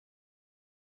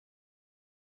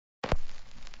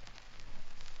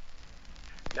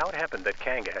Now it happened that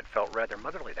Kanga had felt rather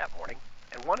motherly that morning,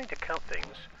 and wanting to count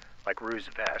things, like Rue's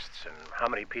vests and how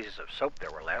many pieces of soap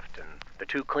there were left and the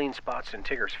 2 clean spots in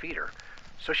Tigger's feeder,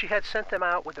 so she had sent them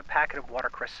out with a packet of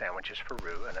watercress sandwiches for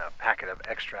Rue and a packet of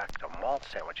extract of malt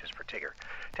sandwiches for Tigger,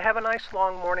 to have a nice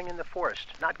long morning in the forest,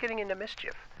 not getting into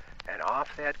mischief, and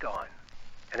off they had gone.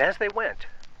 And as they went,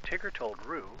 Tigger told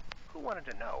Rue, who wanted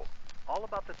to know, all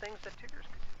about the things that Tiggers could do.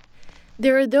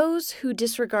 There are those who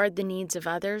disregard the needs of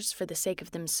others for the sake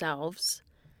of themselves,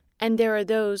 and there are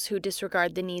those who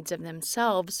disregard the needs of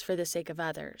themselves for the sake of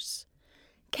others.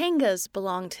 Kangas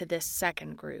belong to this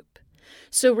second group.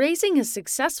 So raising a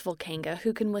successful Kanga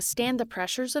who can withstand the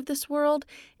pressures of this world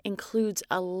includes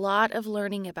a lot of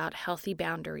learning about healthy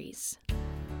boundaries.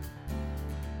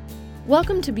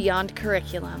 Welcome to Beyond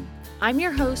Curriculum. I'm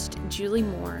your host, Julie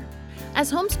Moore.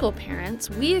 As homeschool parents,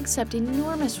 we accept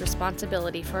enormous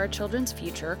responsibility for our children's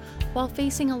future while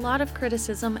facing a lot of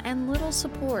criticism and little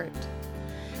support.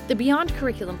 The Beyond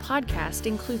Curriculum podcast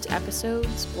includes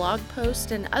episodes, blog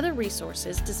posts, and other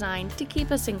resources designed to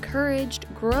keep us encouraged,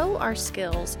 grow our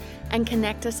skills, and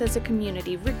connect us as a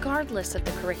community regardless of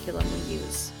the curriculum we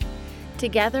use.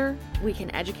 Together, we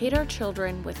can educate our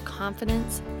children with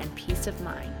confidence and peace of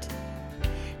mind.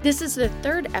 This is the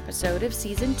 3rd episode of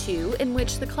Season 2 in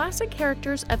which the classic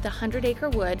characters of the 100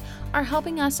 Acre Wood are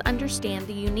helping us understand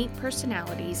the unique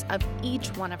personalities of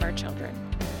each one of our children.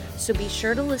 So be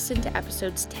sure to listen to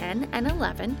episodes 10 and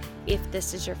 11 if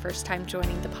this is your first time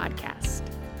joining the podcast.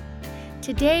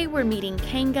 Today we're meeting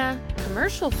Kanga,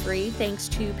 commercial-free thanks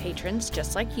to patrons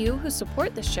just like you who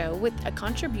support the show with a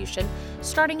contribution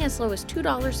starting as low as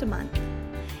 $2 a month.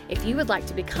 If you would like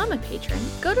to become a patron,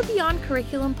 go to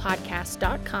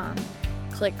beyondcurriculumpodcast.com,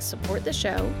 click Support the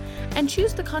Show, and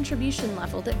choose the contribution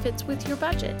level that fits with your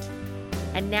budget.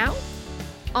 And now,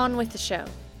 on with the show.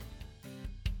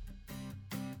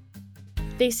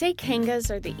 They say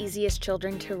Kangas are the easiest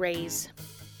children to raise.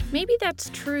 Maybe that's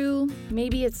true,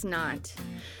 maybe it's not.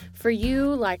 For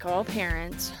you, like all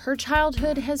parents, her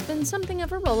childhood has been something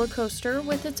of a roller coaster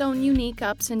with its own unique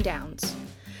ups and downs.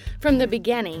 From the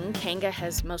beginning, Kanga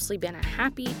has mostly been a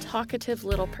happy, talkative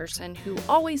little person who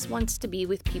always wants to be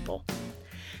with people.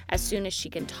 As soon as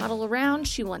she can toddle around,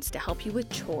 she wants to help you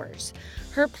with chores.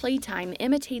 Her playtime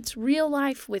imitates real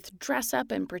life with dress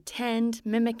up and pretend,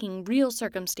 mimicking real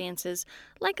circumstances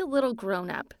like a little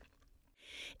grown-up.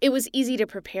 It was easy to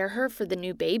prepare her for the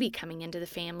new baby coming into the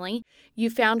family. You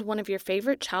found one of your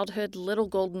favorite childhood little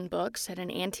golden books at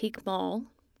an antique mall,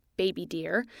 Baby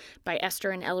Dear, by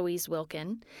Esther and Eloise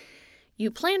Wilkin.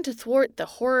 You plan to thwart the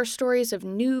horror stories of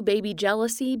new baby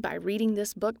jealousy by reading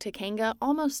this book to Kanga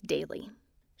almost daily.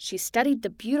 She studied the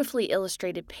beautifully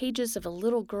illustrated pages of a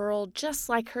little girl just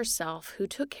like herself who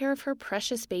took care of her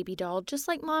precious baby doll just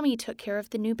like Mommy took care of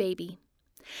the new baby.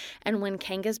 And when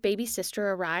Kanga's baby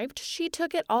sister arrived, she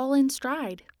took it all in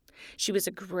stride. She was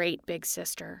a great big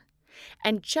sister.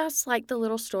 And just like the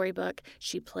little storybook,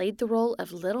 she played the role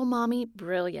of little Mommy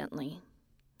brilliantly.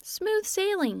 Smooth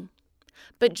sailing.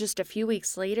 But just a few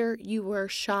weeks later, you were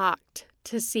shocked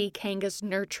to see Kanga's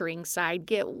nurturing side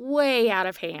get way out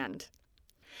of hand.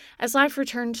 As life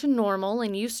returned to normal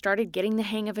and you started getting the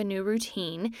hang of a new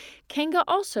routine, Kanga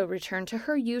also returned to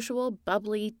her usual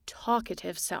bubbly,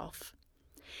 talkative self.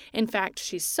 In fact,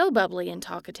 she's so bubbly and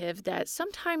talkative that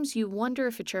sometimes you wonder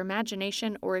if it's your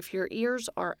imagination or if your ears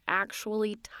are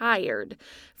actually tired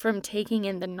from taking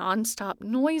in the nonstop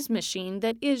noise machine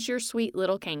that is your sweet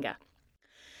little Kanga.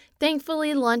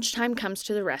 Thankfully, lunchtime comes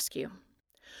to the rescue.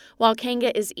 While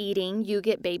Kanga is eating, you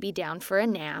get baby down for a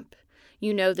nap.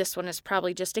 You know this one is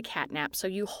probably just a cat nap, so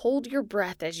you hold your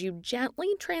breath as you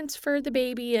gently transfer the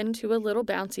baby into a little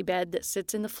bouncy bed that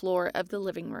sits in the floor of the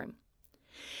living room.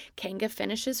 Kanga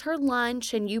finishes her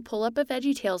lunch and you pull up a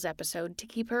VeggieTales episode to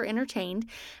keep her entertained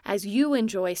as you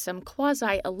enjoy some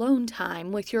quasi-alone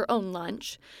time with your own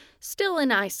lunch, still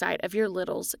in eyesight of your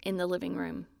littles in the living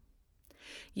room.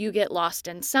 You get lost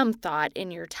in some thought in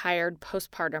your tired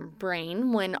postpartum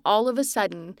brain when all of a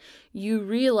sudden you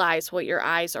realize what your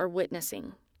eyes are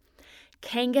witnessing.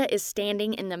 Kanga is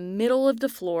standing in the middle of the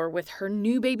floor with her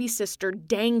new baby sister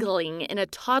dangling in a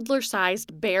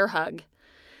toddler-sized bear hug.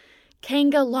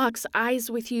 Kanga locks eyes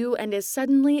with you and is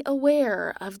suddenly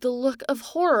aware of the look of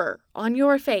horror on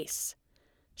your face.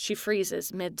 She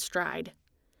freezes mid-stride.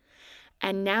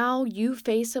 And now you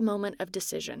face a moment of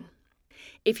decision.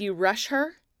 If you rush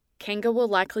her, Kanga will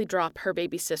likely drop her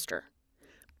baby sister.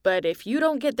 But if you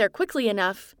don't get there quickly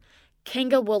enough,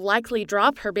 Kanga will likely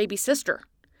drop her baby sister.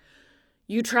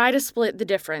 You try to split the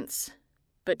difference,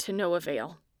 but to no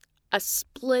avail. A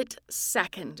split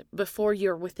second before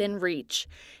you're within reach,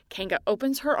 Kanga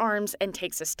opens her arms and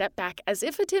takes a step back as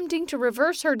if attempting to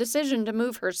reverse her decision to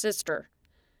move her sister.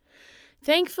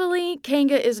 Thankfully,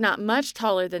 Kanga is not much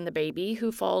taller than the baby,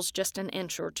 who falls just an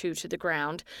inch or two to the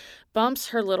ground, bumps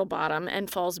her little bottom, and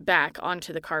falls back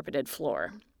onto the carpeted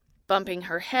floor. Bumping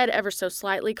her head ever so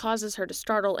slightly causes her to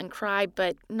startle and cry,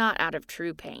 but not out of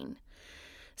true pain.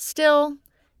 Still,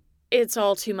 it's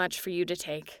all too much for you to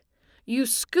take. You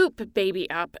scoop baby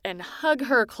up and hug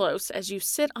her close as you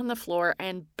sit on the floor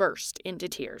and burst into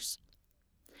tears.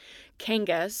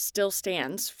 Kanga still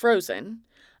stands, frozen,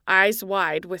 eyes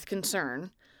wide with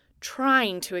concern,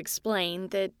 trying to explain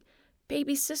that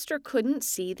baby sister couldn't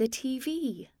see the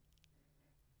TV.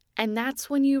 And that's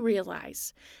when you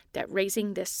realize that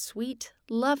raising this sweet,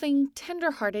 loving,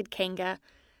 tender-hearted Kanga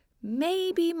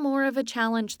may be more of a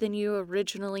challenge than you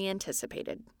originally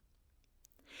anticipated.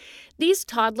 These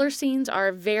toddler scenes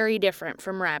are very different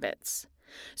from rabbits.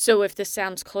 So if this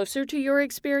sounds closer to your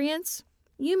experience,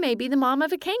 you may be the mom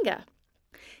of a Kanga.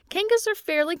 Kangas are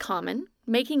fairly common,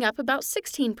 making up about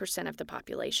 16% of the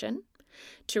population.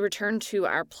 To return to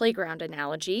our playground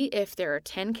analogy, if there are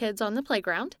 10 kids on the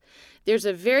playground, there's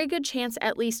a very good chance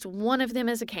at least one of them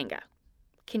is a Kanga.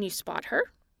 Can you spot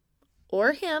her?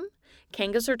 Or him?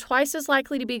 Kangas are twice as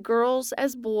likely to be girls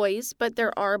as boys, but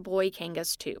there are boy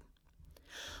Kangas too.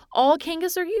 All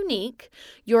Kangas are unique.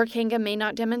 Your Kanga may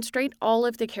not demonstrate all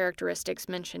of the characteristics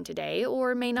mentioned today,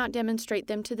 or may not demonstrate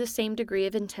them to the same degree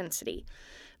of intensity.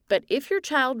 But if your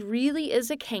child really is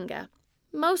a Kanga,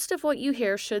 most of what you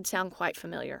hear should sound quite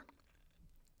familiar.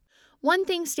 One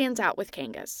thing stands out with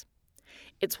Kangas.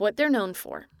 It's what they're known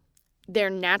for, their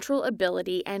natural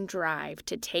ability and drive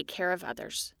to take care of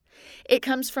others. It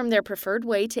comes from their preferred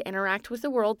way to interact with the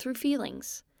world through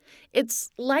feelings.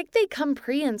 It's like they come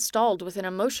pre-installed with an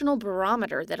emotional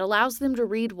barometer that allows them to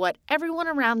read what everyone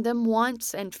around them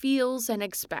wants and feels and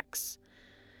expects.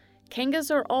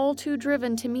 Kangas are all too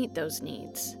driven to meet those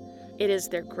needs. It is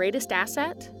their greatest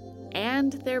asset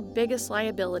and their biggest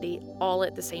liability all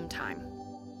at the same time.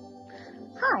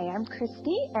 Hi, I'm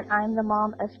Christy, and I'm the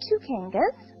mom of 2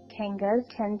 Kangas. Kangas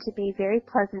tend to be very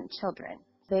pleasant children.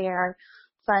 They are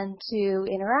fun to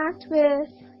interact with.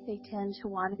 They tend to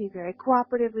want to be very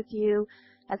cooperative with you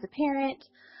as a parent.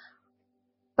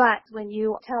 But when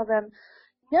you tell them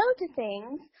no to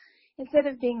things, instead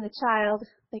of being the child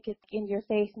that gets in your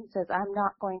face and says, I'm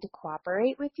not going to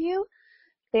cooperate with you,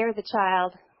 they're the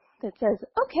child that says,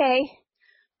 okay,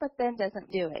 but then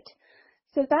doesn't do it.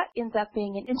 So that ends up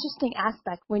being an interesting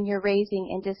aspect when you're raising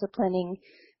and disciplining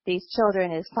these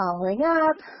children, is following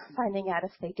up, finding out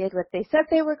if they did what they said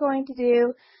they were going to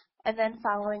do, and then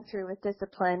following through with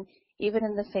discipline, even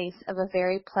in the face of a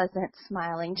very pleasant,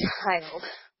 smiling child.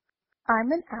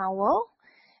 I'm an owl,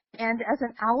 and as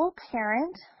an owl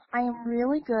parent, I am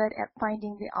really good at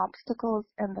finding the obstacles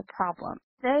and the problems.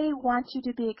 They want you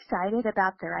to be excited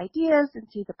about their ideas and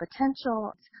see the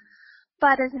potential.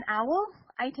 But as an owl,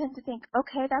 I tend to think,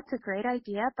 okay, that's a great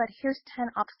idea, but here's 10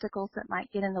 obstacles that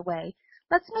might get in the way.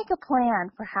 Let's make a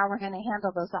plan for how we're going to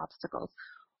handle those obstacles.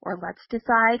 Or let's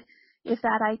decide if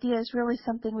that idea is really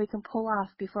something we can pull off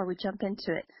before we jump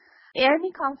into it.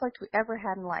 Any conflict we ever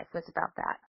had in life was about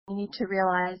that. You need to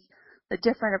realize the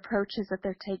different approaches that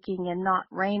they're taking and not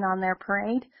rain on their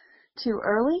parade too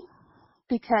early,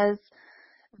 because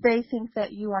they think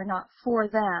that you are not for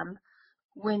them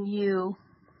when you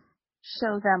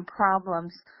show them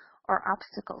problems or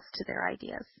obstacles to their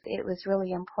ideas. It was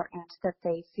really important that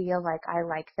they feel like I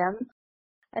like them.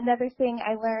 Another thing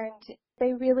I learned,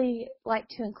 they really like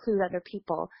to include other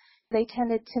people. They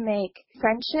tended to make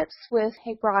friendships with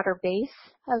a broader base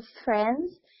of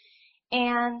friends,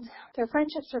 and their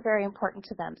friendships were very important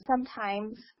to them.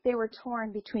 Sometimes they were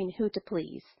torn between who to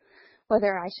please,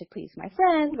 whether I should please my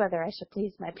friend, whether I should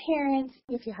please my parents.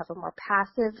 If you have a more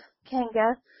passive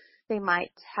Kanga, they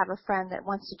might have a friend that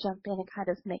wants to jump in and kind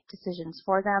of make decisions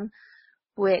for them,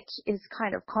 which is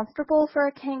kind of comfortable for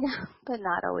a Kanga, but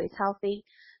not always healthy.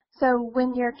 So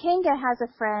when your Kanga has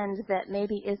a friend that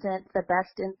maybe isn't the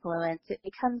best influence, it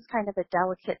becomes kind of a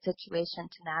delicate situation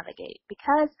to navigate.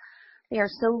 Because they are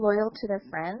so loyal to their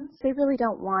friends, they really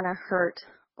don't want to hurt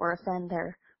or offend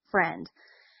their friend.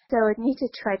 So you need to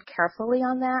tread carefully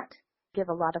on that, give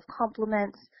a lot of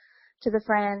compliments to the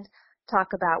friend,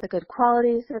 talk about the good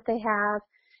qualities that they have,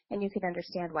 and you can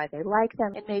understand why they like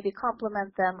them, and maybe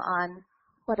compliment them on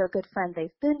what a good friend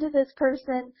they've been to this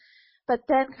person, but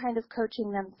then kind of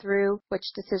coaching them through which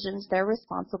decisions they're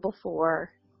responsible for,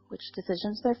 which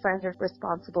decisions their friends are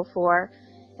responsible for.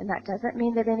 And that doesn't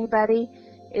mean that anybody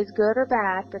is good or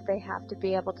bad, but they have to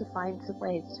be able to find some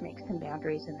ways to make some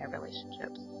boundaries in their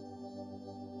relationships.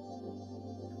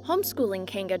 Homeschooling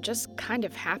Kanga just kind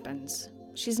of happens.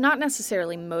 She's not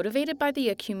necessarily motivated by the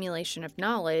accumulation of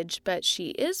knowledge, but she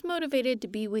is motivated to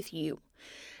be with you.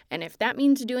 And if that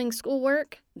means doing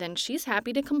schoolwork, then she's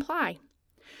happy to comply.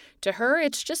 To her,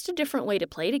 it's just a different way to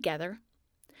play together.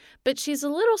 But she's a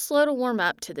little slow to warm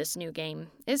up to this new game.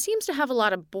 It seems to have a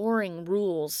lot of boring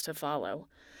rules to follow.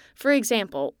 For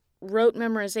example, rote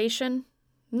memorization,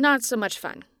 not so much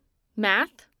fun.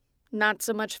 Math, not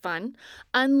so much fun,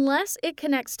 unless it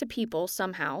connects to people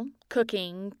somehow,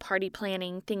 cooking, party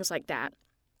planning, things like that.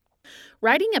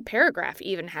 Writing a paragraph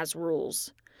even has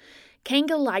rules.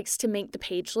 Kanga likes to make the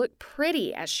page look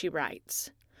pretty as she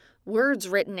writes. Words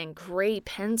written in gray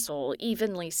pencil,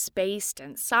 evenly spaced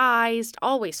and sized,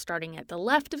 always starting at the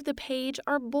left of the page,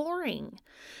 are boring.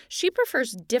 She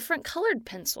prefers different colored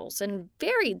pencils and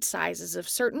varied sizes of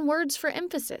certain words for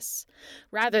emphasis.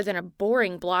 Rather than a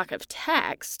boring block of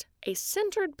text, a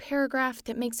centered paragraph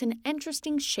that makes an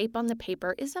interesting shape on the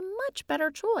paper is a much better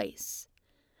choice.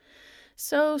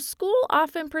 So, school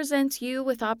often presents you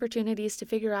with opportunities to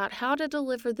figure out how to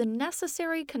deliver the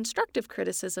necessary constructive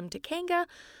criticism to Kanga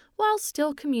while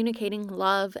still communicating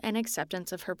love and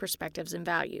acceptance of her perspectives and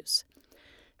values.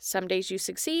 Some days you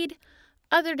succeed,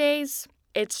 other days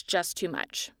it's just too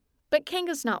much. But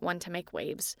Kanga's not one to make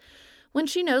waves. When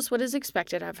she knows what is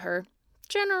expected of her,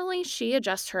 generally she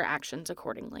adjusts her actions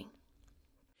accordingly.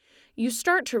 You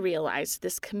start to realize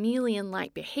this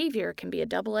chameleon-like behavior can be a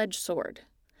double-edged sword.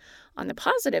 On the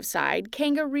positive side,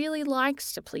 Kanga really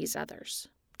likes to please others,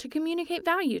 to communicate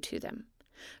value to them.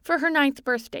 For her 9th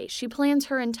birthday, she plans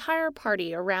her entire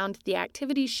party around the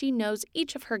activities she knows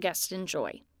each of her guests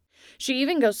enjoy. She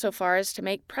even goes so far as to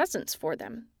make presents for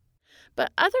them.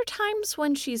 But other times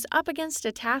when she's up against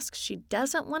a task she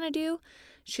doesn't want to do,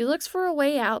 she looks for a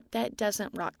way out that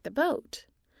doesn't rock the boat.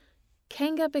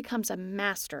 Kanga becomes a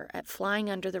master at flying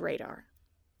under the radar.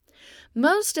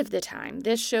 Most of the time,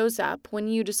 this shows up when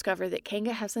you discover that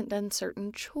Kanga hasn't done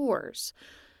certain chores,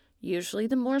 usually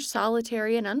the more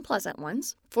solitary and unpleasant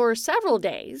ones, for several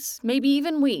days, maybe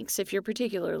even weeks if you're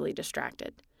particularly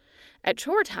distracted. At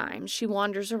chore time, she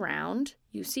wanders around,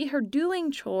 you see her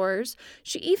doing chores,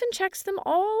 she even checks them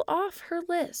all off her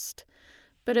list.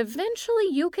 But eventually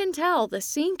you can tell the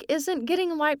sink isn't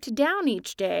getting wiped down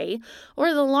each day,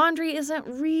 or the laundry isn't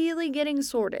really getting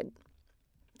sorted.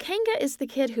 Kanga is the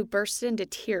kid who bursts into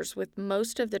tears with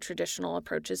most of the traditional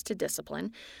approaches to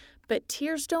discipline, but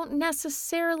tears don't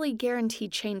necessarily guarantee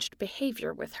changed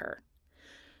behavior with her.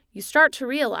 You start to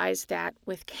realize that,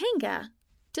 with Kanga,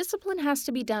 discipline has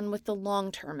to be done with the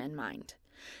long term in mind.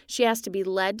 She has to be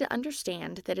led to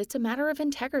understand that it's a matter of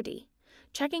integrity.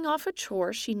 Checking off a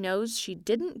chore she knows she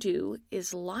didn't do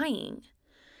is lying.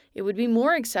 It would be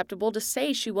more acceptable to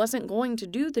say she wasn't going to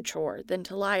do the chore than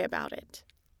to lie about it.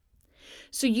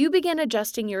 So you begin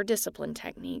adjusting your discipline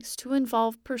techniques to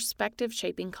involve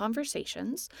perspective-shaping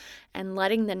conversations and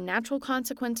letting the natural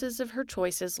consequences of her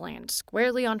choices land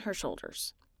squarely on her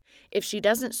shoulders. If she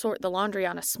doesn't sort the laundry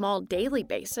on a small daily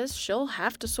basis, she'll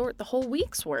have to sort the whole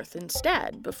week's worth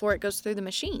instead before it goes through the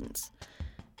machines.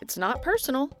 It's not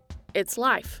personal, it's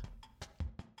life.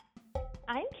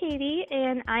 I'm Katie,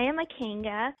 and I am a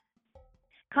Kanga.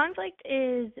 Conflict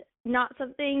is not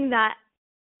something that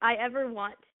I ever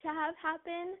want to have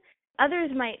happen.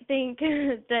 Others might think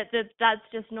that's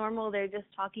just normal. They're just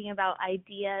talking about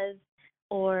ideas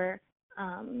or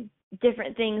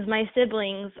different things my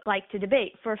siblings like to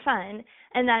debate for fun,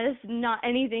 and that is not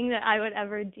anything that I would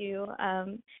ever do.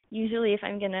 Usually if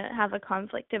I'm going to have a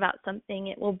conflict about something,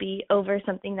 it will be over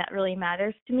something that really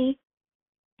matters to me,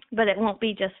 but it won't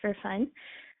be just for fun.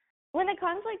 When a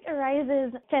conflict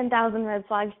arises, 10,000 red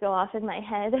flags go off in my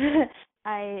head.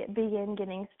 I begin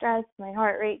getting stressed, my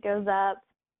heart rate goes up.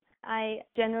 I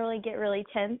generally get really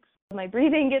tense. My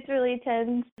breathing gets really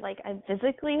tense, like I'm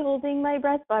physically holding my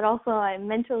breath, but also I'm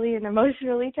mentally and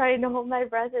emotionally trying to hold my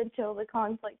breath until the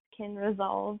conflict can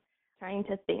resolve, trying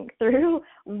to think through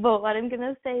what I'm going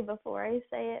to say before I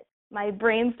say it. My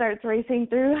brain starts racing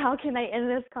through, how can I end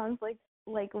this conflict?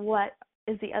 Like, what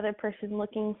is the other person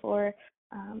looking for?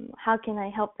 How can I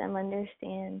help them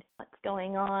understand what's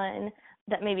going on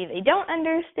that maybe they don't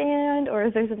understand, or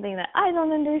is there something that I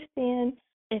don't understand?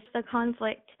 If the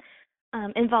conflict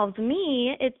involves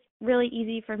me, it's really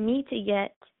easy for me to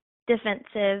get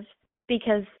defensive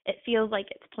because it feels like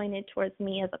it's pointed towards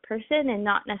me as a person and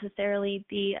not necessarily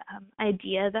the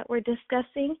idea that we're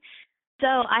discussing. So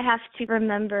I have to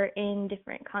remember in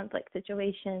different conflict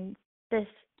situations, this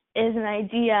is an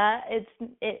idea.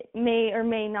 It may or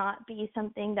may not be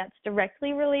something that's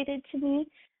directly related to me.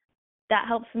 That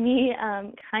helps me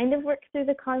kind of work through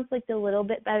the conflict a little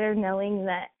bit better, knowing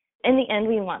that in the end,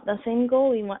 we want the same goal.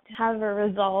 We want to have a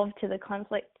resolve to the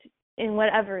conflict in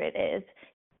whatever it is.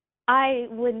 I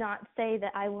would not say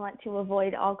that I want to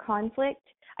avoid all conflict.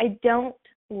 I don't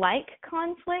like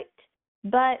conflict,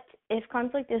 but if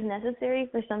conflict is necessary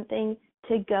for something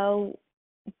to go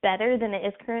better than it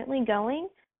is currently going,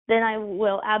 then I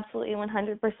will absolutely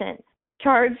 100%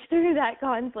 charge through that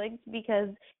conflict because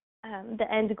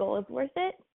the end goal is worth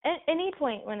it. At any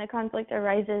point when a conflict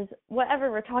arises,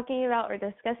 whatever we're talking about or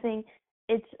discussing,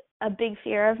 it's a big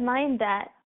fear of mine that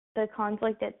the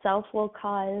conflict itself will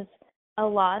cause a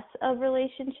loss of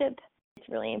relationship. It's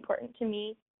really important to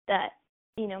me that,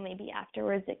 maybe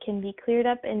afterwards it can be cleared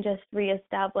up and just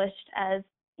reestablished as,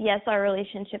 yes, our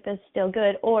relationship is still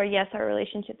good, or yes, our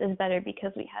relationship is better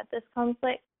because we had this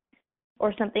conflict,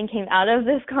 or something came out of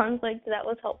this conflict that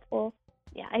was helpful.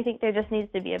 Yeah, I think there just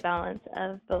needs to be a balance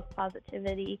of both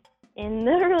positivity in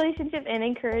the relationship and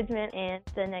encouragement and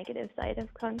the negative side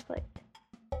of conflict.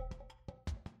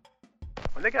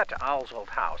 When they got to Owl's old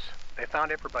house, they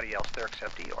found everybody else there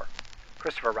except Eeyore.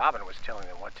 Christopher Robin was telling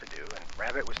them what to do, and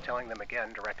Rabbit was telling them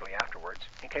again directly afterwards,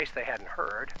 in case they hadn't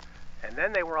heard, and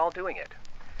then they were all doing it.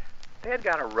 They had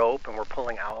got a rope and were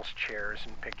pulling Owl's chairs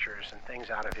and pictures and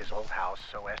things out of his old house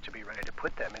so as to be ready to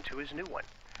put them into his new one.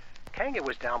 Kanga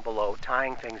was down below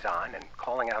tying things on and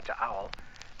calling out to Owl,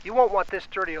 "You won't want this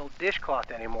dirty old dishcloth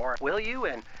anymore, will you?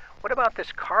 And what about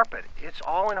this carpet? It's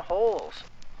all in holes."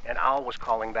 And Owl was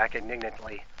calling back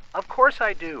indignantly, "Of course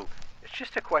I do. It's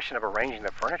just a question of arranging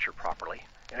the furniture properly.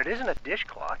 And it isn't a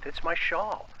dishcloth, it's my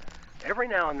shawl." Every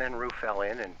now and then Roo fell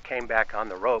in and came back on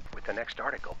the rope with the next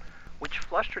article, which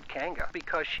flustered Kanga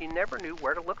because she never knew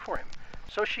where to look for him.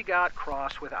 So she got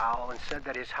cross with Owl and said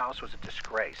that his house was a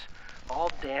disgrace,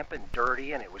 all damp and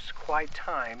dirty, and it was quite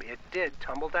time it did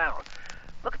tumble down.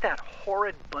 "Look at that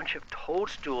horrid bunch of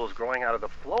toadstools growing out of the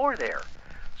floor there."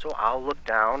 So Owl looked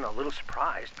down, a little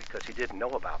surprised because he didn't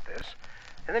know about this,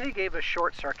 and then he gave a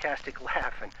short, sarcastic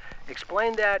laugh and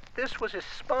explained that this was his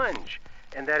sponge,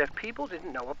 and that if people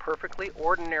didn't know a perfectly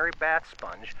ordinary bath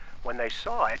sponge when they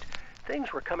saw it,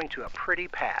 things were coming to a pretty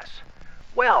pass.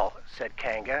 "Well," said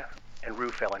Kanga, and Roo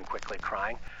fell in quickly,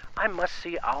 crying, "I must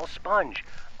see Owl's sponge.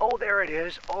 Oh, there it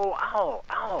is. Oh,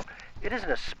 Owl, it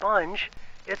isn't a sponge,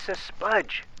 it's a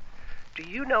spudge." "Do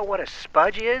you know what a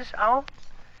spudge is, Owl?"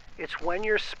 "It's when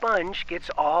your sponge gets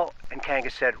all," and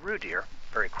Kanga said, "Roo, dear,"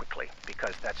 very quickly,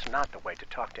 because that's not the way to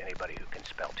talk to anybody who can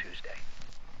spell Tuesday.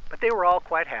 But they were all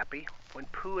quite happy when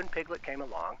Pooh and Piglet came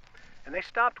along, and they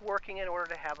stopped working in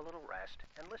order to have a little rest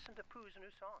and listen to Pooh's new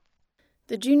song.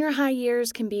 The junior high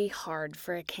years can be hard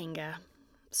for a Kanga.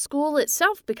 School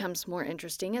itself becomes more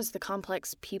interesting as the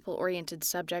complex people-oriented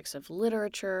subjects of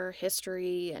literature,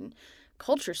 history, and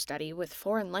culture study with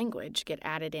foreign language get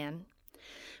added in.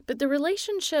 But the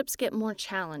relationships get more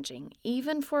challenging,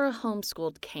 even for a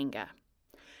homeschooled Kanga.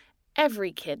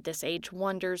 Every kid this age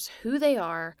wonders who they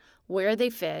are, where they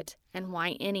fit, and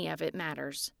why any of it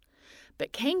matters.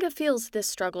 But Kanga feels this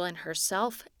struggle in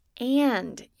herself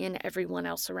and in everyone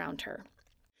else around her.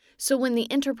 So when the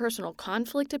interpersonal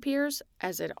conflict appears,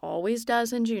 as it always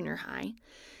does in junior high,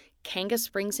 Kanga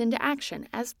springs into action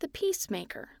as the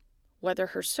peacemaker, whether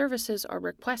her services are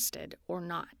requested or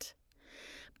not.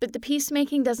 But the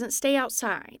peacemaking doesn't stay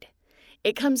outside.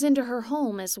 It comes into her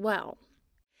home as well.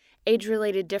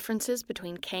 Age-related differences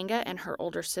between Kanga and her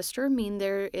older sister mean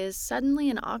there is suddenly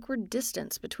an awkward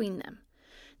distance between them.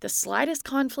 The slightest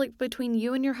conflict between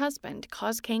you and your husband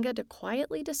caused Kanga to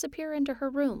quietly disappear into her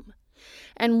room.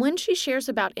 And when she shares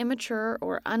about immature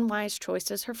or unwise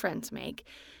choices her friends make,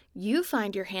 you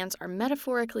find your hands are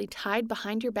metaphorically tied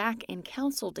behind your back in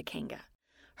counsel to Kanga.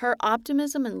 Her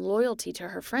optimism and loyalty to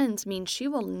her friends mean she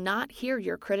will not hear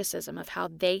your criticism of how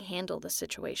they handle the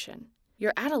situation.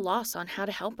 You're at a loss on how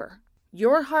to help her.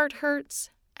 Your heart hurts,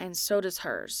 and so does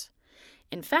hers.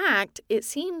 In fact, it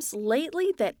seems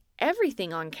lately that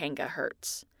everything on Kanga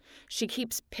hurts. She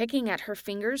keeps picking at her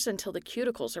fingers until the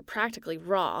cuticles are practically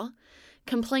raw.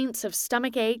 Complaints of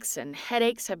stomach aches and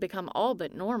headaches have become all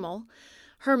but normal.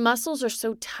 Her muscles are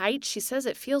so tight she says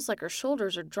it feels like her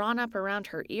shoulders are drawn up around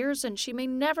her ears and she may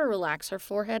never relax her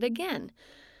forehead again.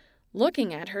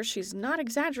 Looking at her, she's not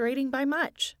exaggerating by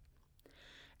much.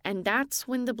 And that's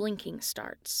when the blinking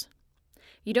starts.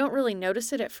 You don't really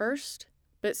notice it at first,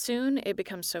 but soon it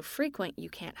becomes so frequent you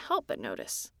can't help but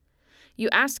notice. You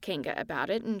ask Kanga about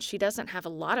it, and she doesn't have a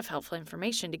lot of helpful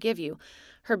information to give you.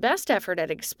 Her best effort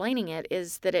at explaining it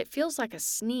is that it feels like a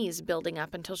sneeze building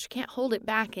up until she can't hold it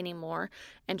back anymore,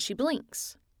 and she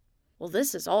blinks. Well,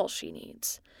 this is all she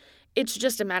needs. It's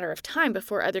just a matter of time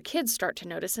before other kids start to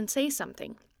notice and say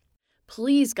something.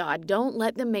 Please, God, don't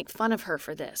let them make fun of her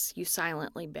for this, you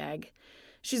silently beg.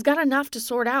 She's got enough to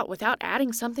sort out without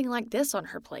adding something like this on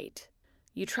her plate.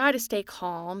 You try to stay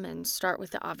calm and start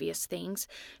with the obvious things.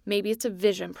 Maybe it's a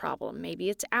vision problem, maybe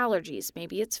it's allergies,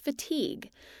 maybe it's fatigue.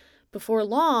 Before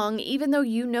long, even though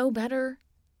you know better,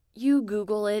 you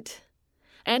Google it.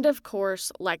 And of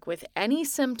course, like with any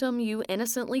symptom you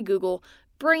innocently Google,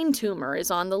 brain tumor is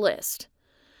on the list.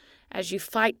 As you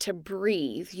fight to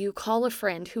breathe, you call a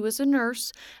friend who is a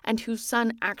nurse and whose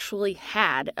son actually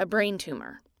had a brain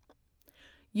tumor.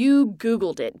 You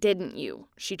Googled it, didn't you?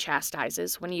 She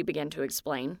chastises when you begin to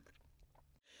explain.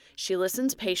 She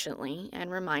listens patiently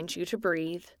and reminds you to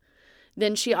breathe.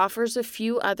 Then she offers a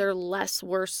few other less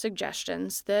worse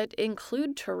suggestions that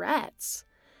include Tourette's.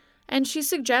 And she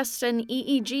suggests an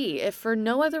EEG if for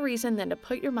no other reason than to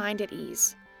put your mind at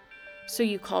ease. So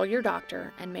you call your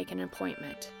doctor and make an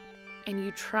appointment. And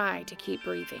you try to keep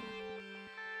breathing.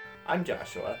 I'm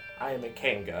Joshua. I am a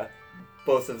Kanga.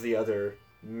 Both of the other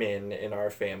men in our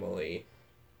family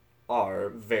are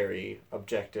very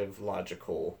objective,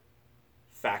 logical,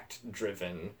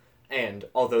 fact-driven, and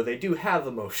although they do have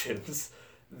emotions,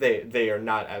 they are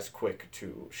not as quick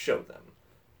to show them.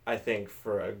 I think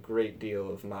for a great deal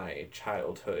of my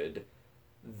childhood,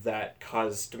 that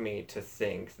caused me to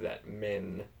think that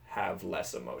men have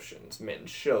less emotions. Men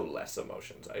show less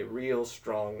emotions. A real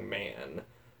strong man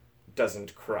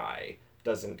doesn't cry,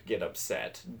 doesn't get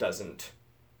upset, doesn't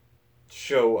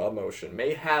show emotion,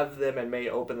 may have them and may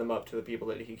open them up to the people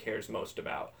that he cares most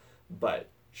about, but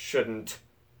shouldn't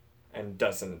and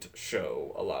doesn't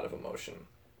show a lot of emotion.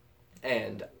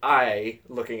 And I,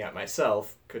 looking at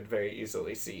myself, could very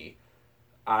easily see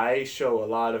I show a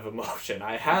lot of emotion.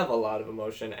 I have a lot of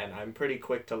emotion, and I'm pretty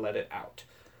quick to let it out.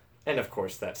 And of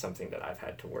course, that's something that I've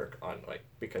had to work on,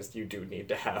 because you do need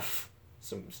to have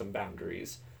some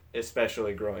boundaries,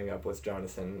 especially growing up with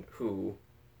Jonathan, who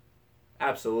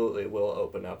absolutely will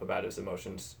open up about his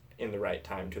emotions in the right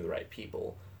time to the right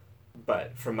people,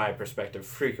 but from my perspective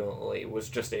frequently was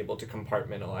just able to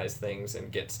compartmentalize things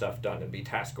and get stuff done and be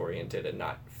task-oriented and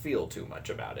not feel too much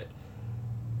about it.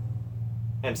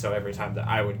 And so every time that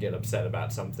I would get upset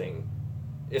about something,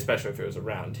 especially if it was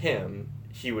around him,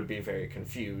 he would be very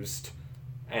confused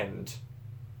and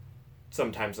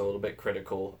sometimes a little bit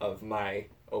critical of my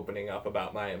opening up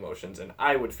about my emotions, and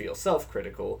I would feel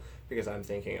self-critical because I'm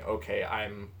thinking, okay,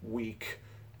 I'm weak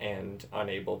and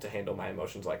unable to handle my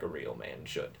emotions like a real man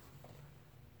should.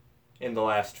 In the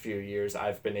last few years,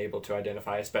 I've been able to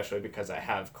identify, especially because I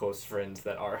have close friends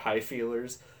that are high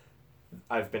feelers,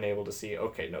 I've been able to see,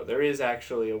 okay, no, there is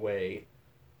actually a way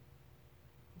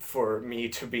for me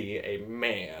to be a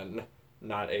man,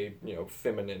 not a,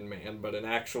 feminine man, but an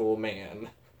actual man,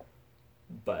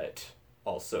 but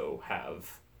also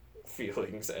have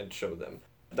feelings and show them.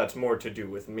 That's more to do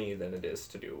with me than it is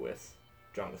to do with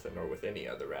Jonathan or with any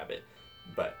other rabbit,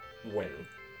 but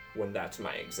when that's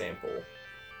my example,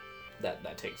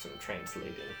 that takes some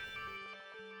translating.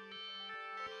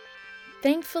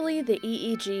 Thankfully, the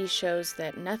EEG shows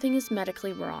that nothing is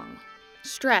medically wrong.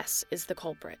 Stress is the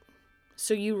culprit.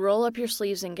 So you roll up your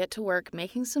sleeves and get to work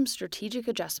making some strategic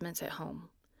adjustments at home.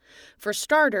 For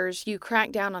starters, you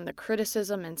crack down on the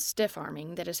criticism and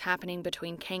stiff-arming that is happening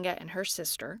between Kanga and her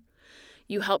sister.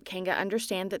 You help Kanga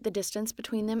understand that the distance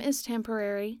between them is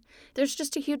temporary. There's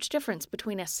just a huge difference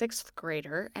between a 6th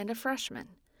grader and a freshman.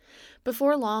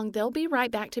 Before long, they'll be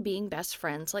right back to being best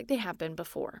friends like they have been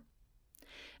before.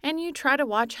 And you try to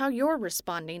watch how you're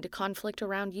responding to conflict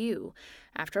around you.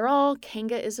 After all,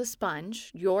 Kanga is a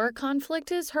sponge. Your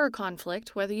conflict is her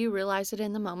conflict, whether you realize it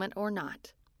in the moment or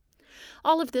not.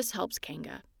 All of this helps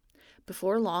Kanga.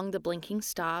 Before long, the blinking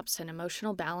stops and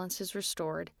emotional balance is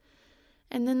restored.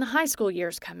 And then the high school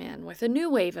years come in with a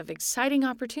new wave of exciting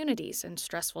opportunities and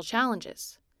stressful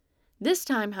challenges. This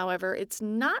time, however, it's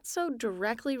not so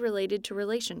directly related to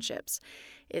relationships.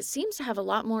 It seems to have a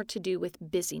lot more to do with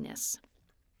busyness.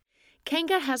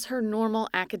 Kanga has her normal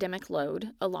academic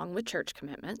load, along with church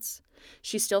commitments.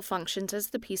 She still functions as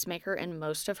the peacemaker in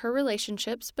most of her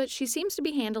relationships, but she seems to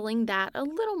be handling that a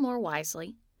little more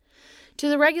wisely. To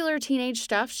the regular teenage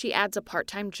stuff, she adds a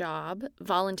part-time job,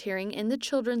 volunteering in the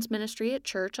children's ministry at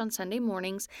church on Sunday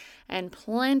mornings, and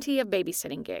plenty of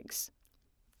babysitting gigs.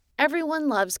 Everyone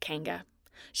loves Kanga.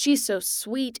 She's so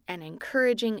sweet and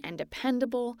encouraging and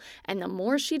dependable, and the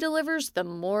more she delivers, the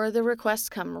more the requests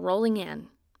come rolling in.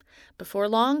 Before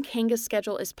long, Kanga's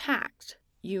schedule is packed.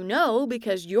 You know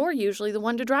because you're usually the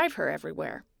one to drive her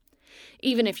everywhere.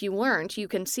 Even if you weren't, you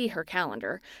can see her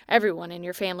calendar. Everyone in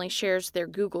your family shares their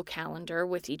Google Calendar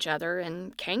with each other,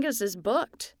 and Kanga's is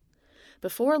booked.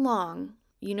 Before long,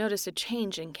 you notice a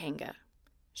change in Kanga.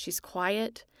 She's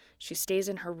quiet, She stays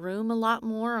in her room a lot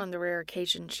more on the rare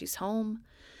occasion she's home.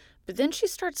 But then she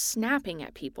starts snapping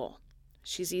at people.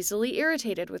 She's easily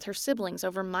irritated with her siblings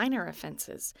over minor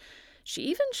offenses. She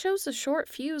even shows a short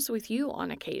fuse with you on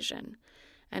occasion.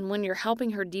 And when you're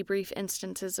helping her debrief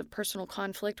instances of personal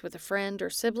conflict with a friend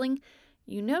or sibling,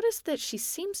 you notice that she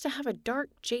seems to have a dark,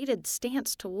 jaded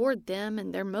stance toward them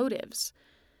and their motives.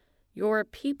 Your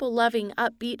people-loving,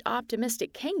 upbeat,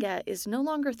 optimistic Kanga is no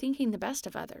longer thinking the best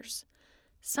of others.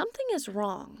 Something is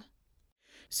wrong.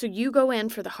 So you go in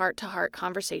for the heart-to-heart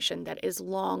conversation that is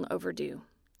long overdue.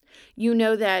 You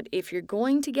know that if you're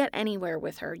going to get anywhere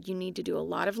with her, you need to do a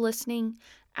lot of listening,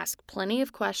 ask plenty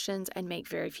of questions, and make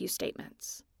very few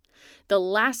statements. The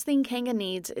last thing Kanga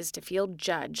needs is to feel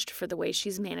judged for the way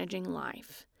she's managing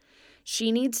life.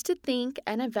 She needs to think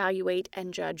and evaluate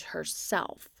and judge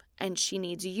herself, and she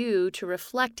needs you to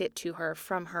reflect it to her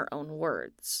from her own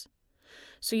words.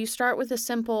 So you start with a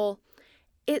simple,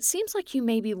 "It seems like you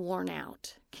may be worn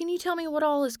out. Can you tell me what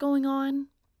all is going on?"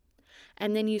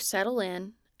 And then you settle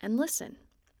in and listen.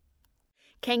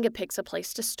 Kanga picks a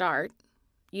place to start.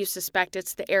 You suspect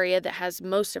it's the area that has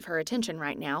most of her attention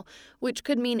right now, which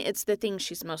could mean it's the thing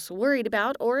she's most worried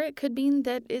about, or it could mean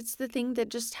that it's the thing that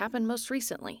just happened most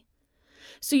recently.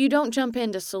 So you don't jump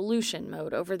into solution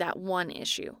mode over that one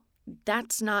issue.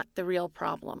 That's not the real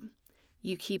problem.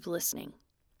 You keep listening.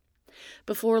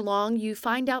 Before long, you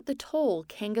find out the toll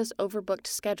Kanga's overbooked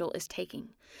schedule is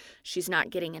taking. She's not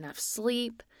getting enough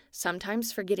sleep,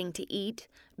 sometimes forgetting to eat,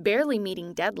 barely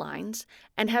meeting deadlines,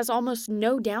 and has almost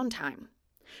no downtime.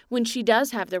 When she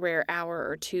does have the rare hour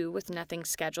or two with nothing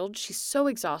scheduled, she's so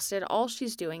exhausted all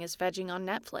she's doing is vegging on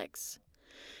Netflix.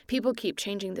 People keep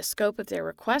changing the scope of their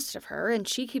requests of her, and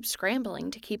she keeps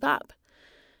scrambling to keep up.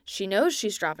 She knows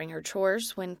she's dropping her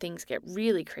chores when things get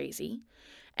really crazy,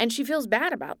 and she feels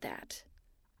bad about that.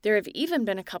 There have even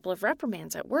been a couple of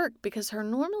reprimands at work because her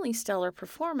normally stellar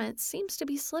performance seems to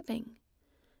be slipping.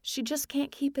 She just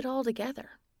can't keep it all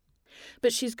together.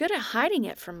 But she's good at hiding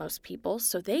it from most people,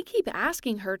 so they keep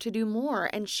asking her to do more,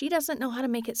 and she doesn't know how to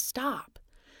make it stop.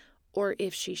 Or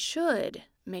if she should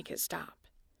make it stop.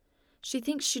 She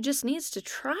thinks she just needs to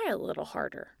try a little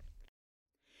harder.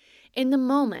 In the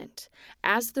moment,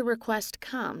 as the request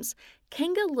comes,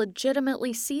 Kanga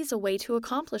legitimately sees a way to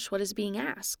accomplish what is being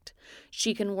asked.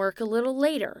 She can work a little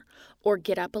later, or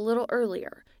get up a little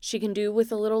earlier. She can do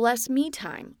with a little less me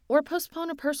time, or postpone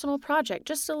a personal project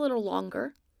just a little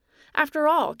longer. After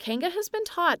all, Kanga has been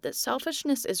taught that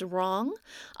selfishness is wrong,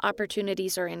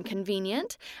 opportunities are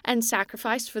inconvenient, and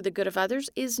sacrifice for the good of others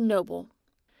is noble.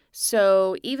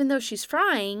 So even though she's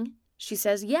frying, she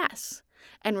says yes,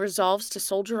 and resolves to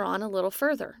soldier on a little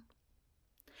further.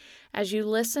 As you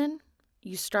listen,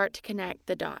 you start to connect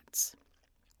the dots.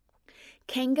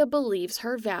 Kanga believes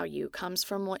her value comes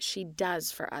from what she does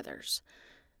for others.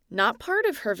 Not part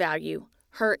of her value,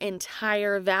 her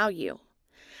entire value.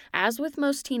 As with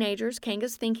most teenagers,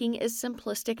 Kanga's thinking is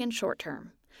simplistic and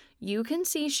short-term. You can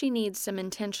see she needs some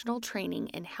intentional training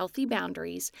in healthy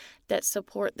boundaries that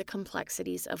support the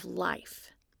complexities of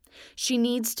life. She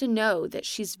needs to know that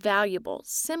she's valuable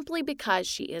simply because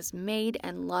she is made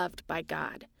and loved by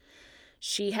God.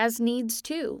 She has needs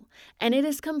too, and it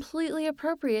is completely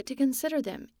appropriate to consider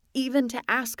them, even to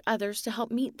ask others to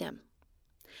help meet them.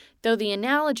 Though the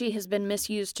analogy has been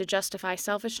misused to justify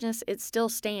selfishness, it still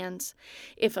stands.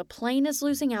 If a plane is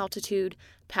losing altitude,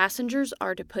 passengers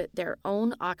are to put their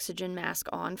own oxygen mask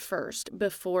on first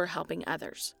before helping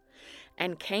others.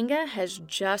 And Kanga has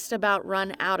just about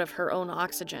run out of her own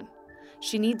oxygen.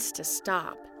 She needs to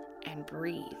stop and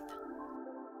breathe.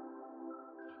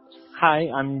 Hi,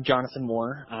 I'm Jonathan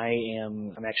Moore.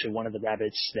 I'm actually one of the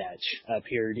rabbits that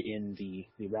appeared in the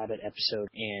rabbit episode,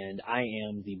 and I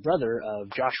am the brother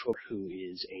of Joshua, who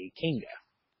is a Kanga.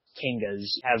 Kangas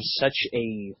have such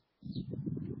a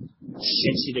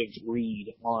sensitive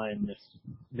read on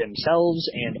themselves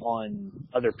and on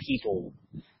other people.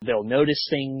 They'll notice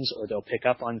things or they'll pick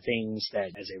up on things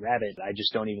that as a rabbit, I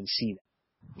just don't even see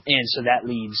them. And so that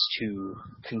leads to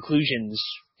conclusions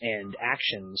and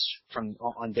actions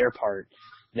on their part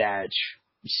that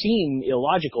seem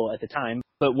illogical at the time,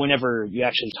 but whenever you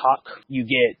actually talk, you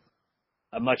get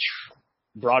a much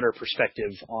broader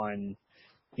perspective on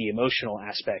the emotional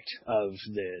aspect of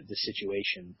the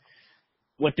situation.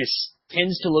 What this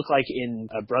tends to look like in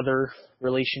a brother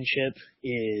relationship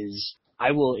is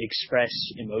I will express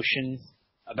emotion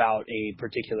about a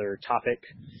particular topic.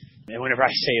 And whenever I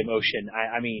say emotion,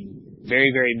 I mean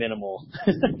very, very minimal.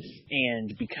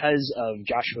 And because of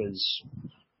Joshua's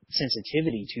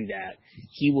sensitivity to that,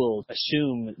 he will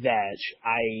assume that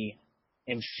I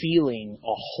am feeling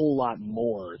a whole lot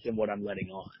more than what I'm letting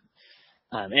on.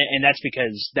 And that's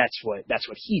because that's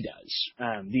what he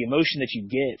does. The emotion that you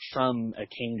get from a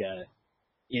Kanga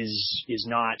is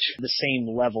not the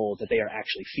same level that they are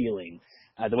actually feeling.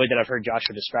 The way that I've heard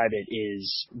Joshua describe it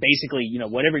is basically,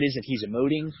 whatever it is that he's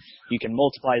emoting, you can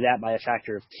multiply that by a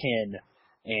factor of 10,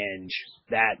 and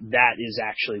that is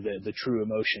actually the true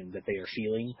emotion that they are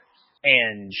feeling.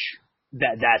 And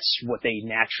that's what they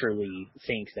naturally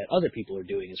think that other people are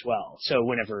doing as well. So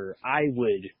whenever I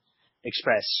would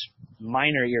express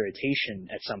minor irritation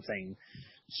at something,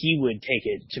 he would take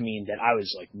it to mean that I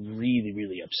was like really,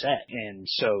 really upset. And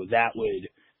so that would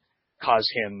cause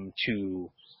him to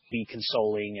be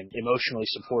consoling and emotionally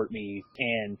support me.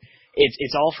 And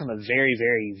it's all from a very,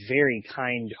 very, very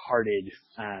kind-hearted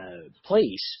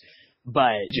place.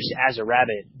 But just as a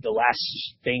rabbit, the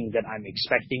last thing that I'm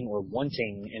expecting or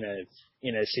wanting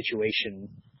in a situation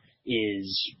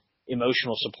is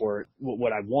emotional support.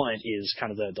 What I want is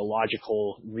kind of the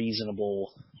logical,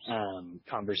 reasonable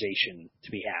conversation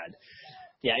to be had.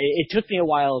 Yeah, it took me a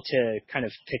while to kind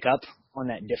of pick up on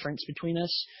that difference between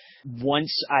us.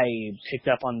 Once I picked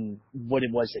up on what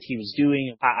it was that he was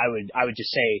doing, I would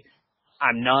just say,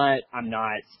 I'm not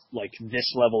like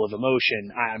this level of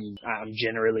emotion. I'm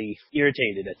generally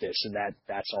irritated at this, and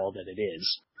that's all that it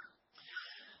is.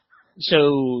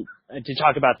 So to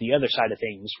talk about the other side of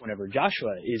things, whenever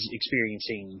Joshua is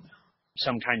experiencing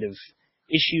some kind of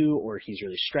issue or he's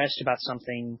really stressed about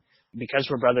something, because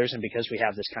we're brothers and because we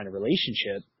have this kind of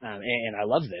relationship, and I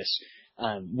love this,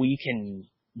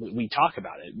 we talk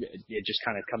about it. It just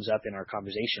kind of comes up in our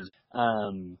conversations.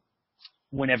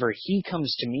 Whenever he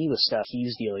comes to me with stuff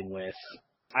he's dealing with,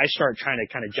 I start trying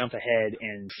to kind of jump ahead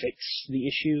and fix the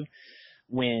issue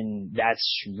when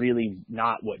that's really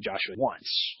not what Joshua wants.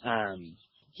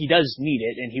 He does need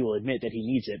it, and he will admit that he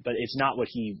needs it, but it's not what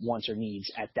he wants or needs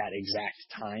at that exact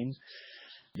time.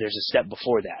 There's a step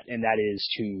before that, and that is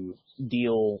to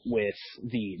deal with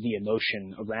the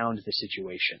emotion around the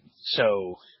situation.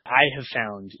 So I have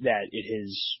found that it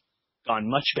has gone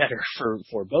much better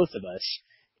for both of us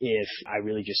if I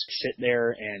really just sit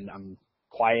there and I'm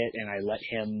quiet and I let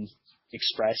him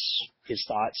express his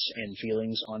thoughts and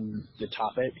feelings on the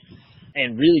topic,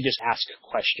 and really just ask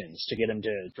questions to get him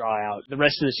to draw out the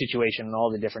rest of the situation and all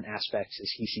the different aspects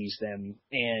as he sees them.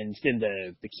 And then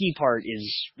the key part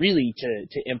is really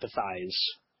to empathize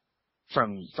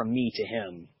from me to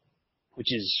him,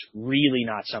 which is really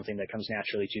not something that comes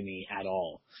naturally to me at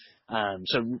all.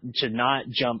 So to not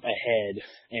jump ahead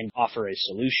and offer a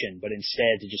solution, but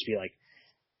instead to just be like,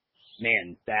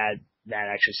 man, that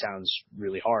actually sounds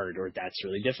really hard, or that's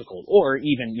really difficult, or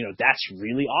even, that's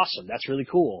really awesome, that's really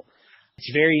cool.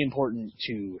 It's very important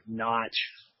to not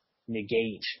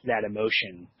negate that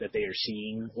emotion that they are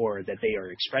seeing or that they are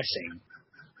expressing.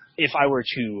 If I were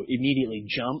to immediately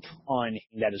jump on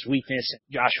that as weakness,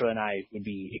 Joshua and I would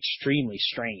be extremely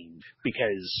strained,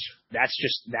 because that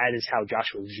is how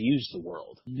Joshua views the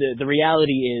world. The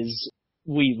reality is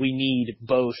we need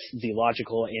both the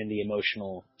logical and the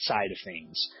emotional side of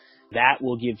things. That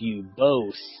will give you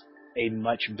both a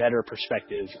much better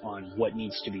perspective on what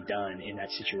needs to be done in that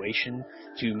situation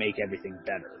to make everything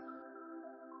better.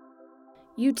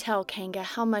 You tell Kanga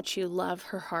how much you love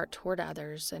her heart toward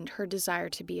others and her desire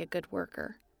to be a good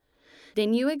worker.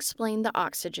 Then you explain the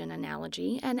oxygen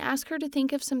analogy and ask her to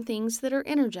think of some things that are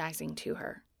energizing to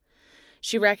her.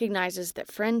 She recognizes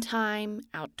that friend time,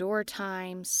 outdoor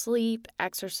time, sleep,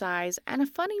 exercise, and a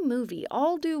funny movie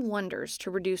all do wonders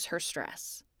to reduce her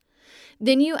stress.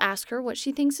 Then you ask her what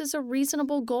she thinks is a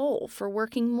reasonable goal for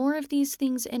working more of these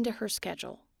things into her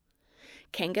schedule.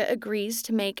 Kanga agrees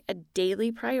to make a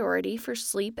daily priority for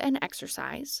sleep and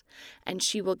exercise, and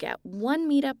she will get one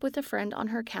meetup with a friend on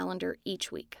her calendar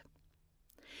each week.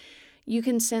 You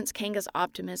can sense Kanga's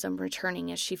optimism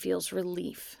returning as she feels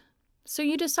relief. So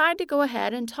you decide to go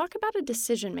ahead and talk about a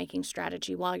decision-making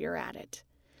strategy while you're at it.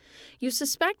 You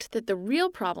suspect that the real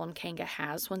problem Kanga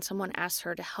has when someone asks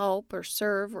her to help or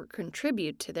serve or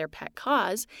contribute to their pet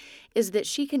cause is that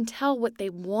she can tell what they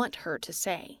want her to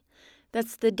say.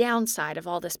 That's the downside of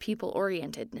all this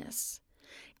people-orientedness.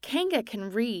 Kanga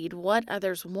can read what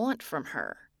others want from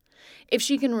her. If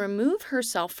she can remove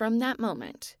herself from that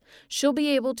moment, she'll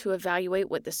be able to evaluate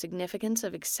what the significance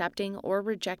of accepting or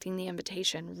rejecting the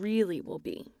invitation really will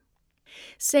be.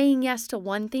 Saying yes to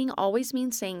one thing always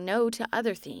means saying no to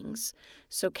other things,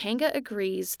 so Kanga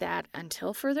agrees that,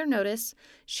 until further notice,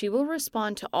 she will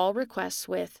respond to all requests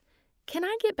with, "Can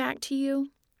I get back to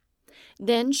you?"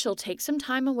 Then she'll take some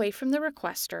time away from the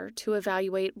requester to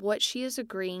evaluate what she is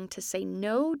agreeing to say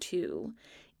no to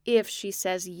if she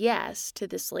says yes to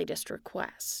this latest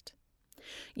request.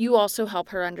 You also help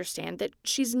her understand that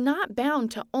she's not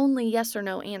bound to only yes or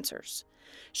no answers.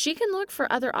 She can look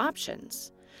for other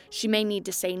options. She may need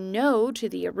to say no to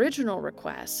the original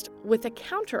request with a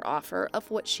counteroffer of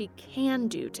what she can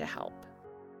do to help.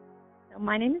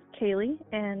 My name is Kaylee,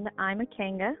 and I'm a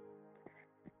Kanga.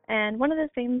 And one of the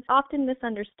things often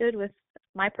misunderstood with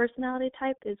my personality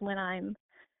type is when I'm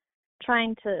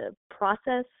trying to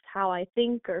process how I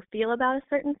think or feel about a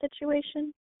certain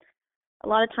situation. A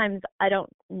lot of times I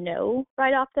don't know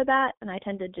right off the bat, and I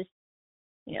tend to just,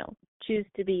 choose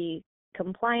to be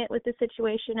compliant with the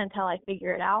situation until I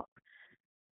figure it out.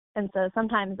 And so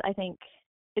sometimes I think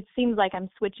it seems like I'm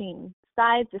switching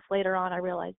sides if later on I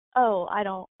realize, I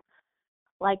don't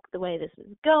like the way this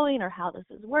is going or how this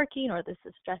is working or this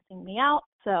is stressing me out.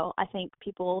 So I think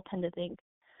people tend to think,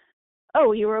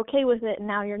 you were okay with it and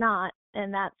now you're not,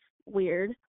 and that's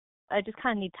weird. I just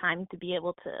kind of need time to be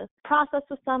able to process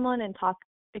with someone and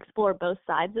explore both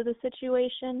sides of the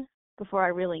situation before I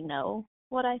really know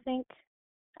what I think.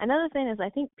 Another thing is I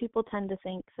think people tend to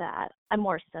think that I'm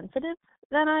more sensitive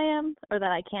than I am, or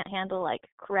that I can't handle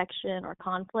correction or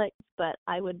conflict, but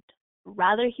I would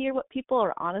rather hear what people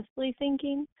are honestly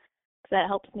thinking because that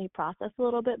helps me process a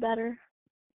little bit better.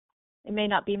 It may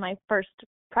not be my first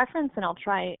preference, and I'll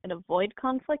try and avoid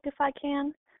conflict if I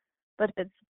can, but if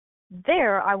it's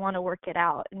there, I want to work it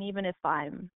out. And even if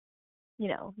I'm,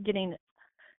 getting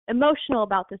emotional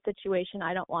about the situation,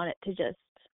 I don't want it to just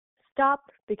stop,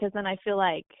 because then I feel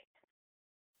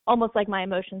almost like my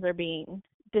emotions are being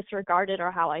disregarded,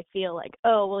 or how I feel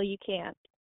you can't,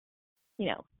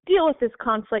 deal with this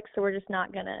conflict, so we're just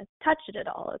not going to touch it at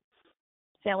all.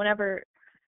 So whenever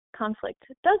conflict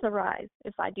does arise,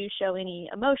 if I do show any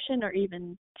emotion or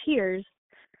even tears,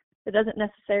 it doesn't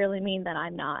necessarily mean that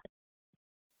I'm not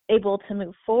able to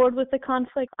move forward with the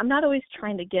conflict. I'm not always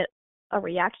trying to get a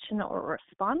reaction or a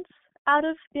response out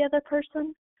of the other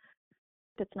person.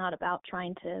 It's not about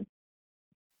trying to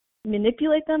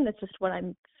manipulate them. It's just what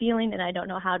I'm feeling, and I don't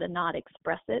know how to not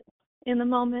express it in the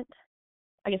moment.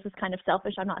 I guess it's kind of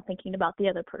selfish. I'm not thinking about the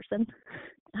other person.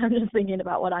 I'm just thinking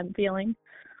about what I'm feeling.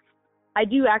 I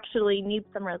do actually need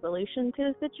some resolution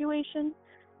to the situation,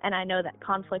 and I know that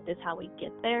conflict is how we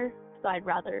get there, so I'd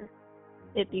rather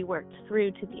it be worked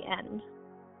through to the end.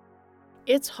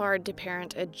 It's hard to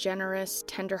parent a generous,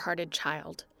 tender-hearted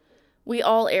child. We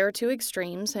all err to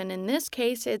extremes, and in this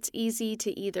case, it's easy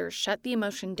to either shut the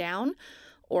emotion down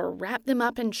or wrap them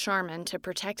up in Charmin to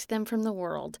protect them from the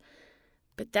world.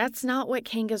 But that's not what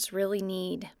Kangas really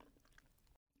need.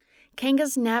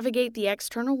 Kangas navigate the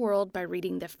external world by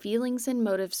reading the feelings and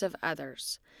motives of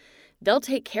others. They'll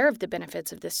take care of the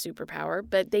benefits of this superpower,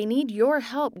 but they need your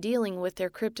help dealing with their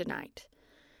kryptonite.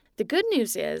 The good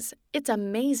news is, it's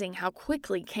amazing how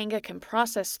quickly Kanga can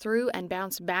process through and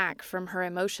bounce back from her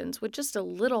emotions with just a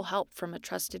little help from a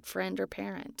trusted friend or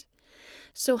parent.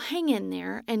 So hang in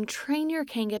there and train your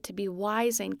Kanga to be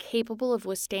wise and capable of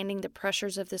withstanding the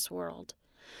pressures of this world.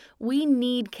 We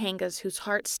need Kangas whose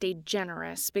hearts stay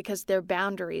generous because their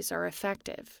boundaries are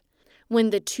effective.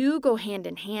 When the two go hand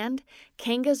in hand,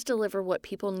 Kangas deliver what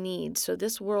people need so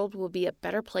this world will be a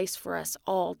better place for us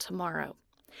all tomorrow.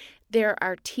 There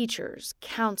are teachers,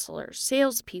 counselors,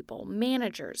 salespeople,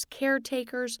 managers,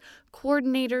 caretakers,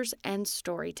 coordinators, and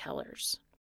storytellers.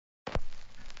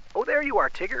 "Oh, there you are,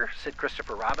 Tigger," said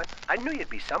Christopher Robin. "I knew you'd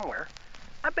be somewhere."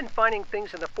 "I've been finding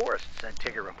things in the forest," said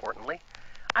Tigger importantly.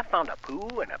 "I found a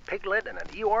Pooh and a Piglet and an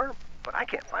Eeyore, but I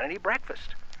can't find any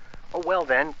breakfast." "Oh, well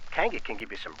then, Kanga can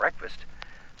give you some breakfast."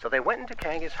 So they went into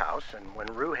Kanga's house, and when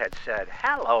Roo had said,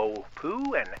 "Hello,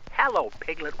 Pooh," and "Hello,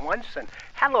 Piglet" once, and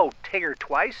 "Hello, Tigger"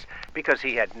 twice, because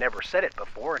he had never said it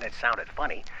before and it sounded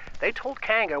funny, they told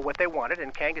Kanga what they wanted,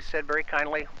 and Kanga said very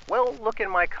kindly, "Well, look in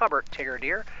my cupboard, Tigger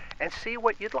dear, and see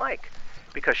what you'd like,"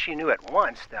 because she knew at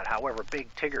once that however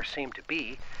big Tigger seemed to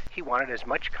be, he wanted as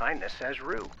much kindness as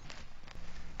Roo.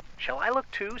 "Shall I look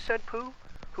too?" said Pooh,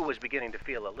 who was beginning to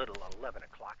feel a little 11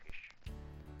 o'clock-ish.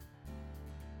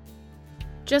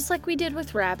 Just like we did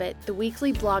with Rabbit, the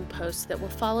weekly blog posts that will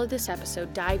follow this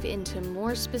episode dive into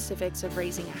more specifics of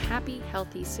raising a happy,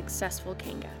 healthy, successful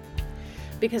Kanga.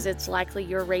 Because it's likely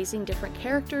you're raising different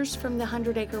characters from the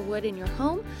 100-acre wood in your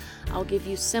home, I'll give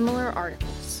you similar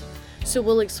articles. So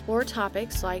we'll explore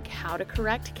topics like how to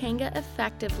correct Kanga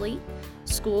effectively,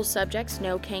 school subjects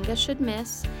no Kanga should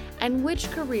miss, and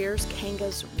which careers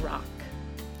Kangas rock.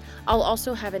 I'll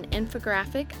also have an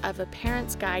infographic of a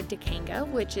parent's guide to Kanga,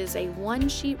 which is a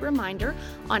one-sheet reminder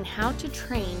on how to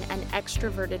train an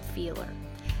extroverted feeler.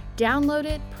 Download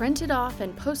it, print it off,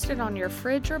 and post it on your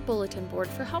fridge or bulletin board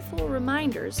for helpful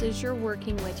reminders as you're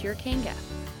working with your Kanga.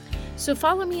 So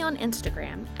follow me on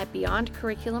Instagram at Beyond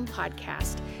Curriculum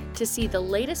Podcast to see the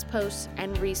latest posts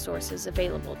and resources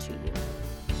available to you.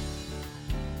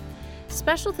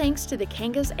 Special thanks to the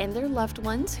Kangas and their loved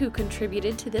ones who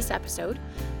contributed to this episode: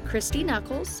 Christy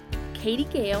Knuckles, Katie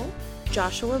Gale,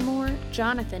 Joshua Moore,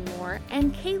 Jonathan Moore,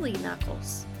 and Kaylee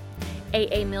Knuckles.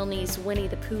 A.A. Milne's Winnie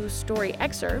the Pooh story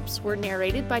excerpts were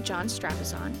narrated by John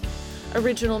Strapazon.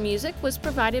 Original music was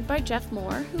provided by Jeff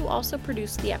Moore, who also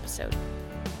produced the episode.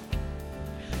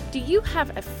 Do you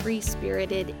have a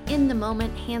free-spirited,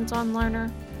 in-the-moment, hands-on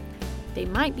learner? They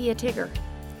might be a Tigger.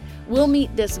 We'll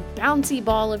meet this bouncy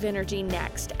ball of energy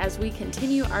next as we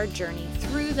continue our journey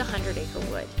through the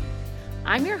 100-Acre Wood.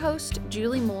 I'm your host,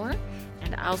 Julie Moore,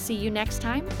 and I'll see you next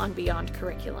time on Beyond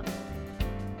Curriculum.